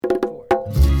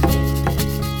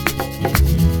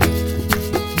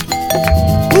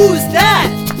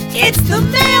it's the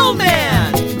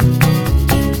mailman!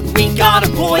 We got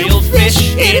a boiled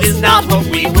fish, it is not what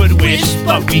we would wish,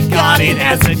 but we got it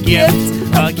as a gift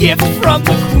from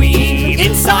the Queen.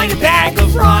 Inside a bag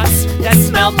of rocks that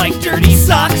smelled like dirty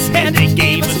socks, and it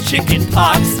gave us chicken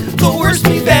pox, the worst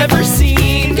we've ever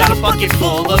seen. Got a bucket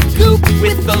full of goop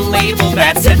with the label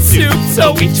that said soup,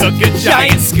 so we took a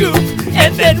giant scoop,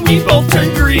 and then we both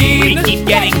turned green. We keep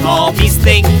getting all these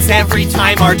things every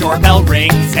time our doorbell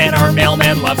rings, and our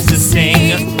mailman loves to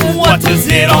sing. What does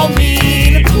it all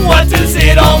mean? What does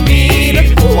it all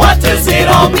mean? What does it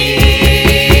all mean?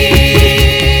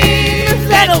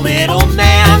 Then a little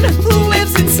man who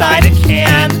lives inside a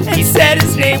can, he said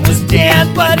his name was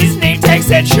Dan, but his name tag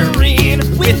said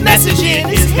Shireen. With message in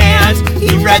his hand,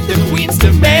 he read the Queen's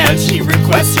demand. She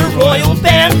requests a royal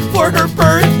band for her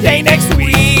birthday next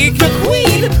week. The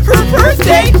Queen, her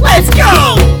birthday, let's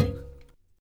go!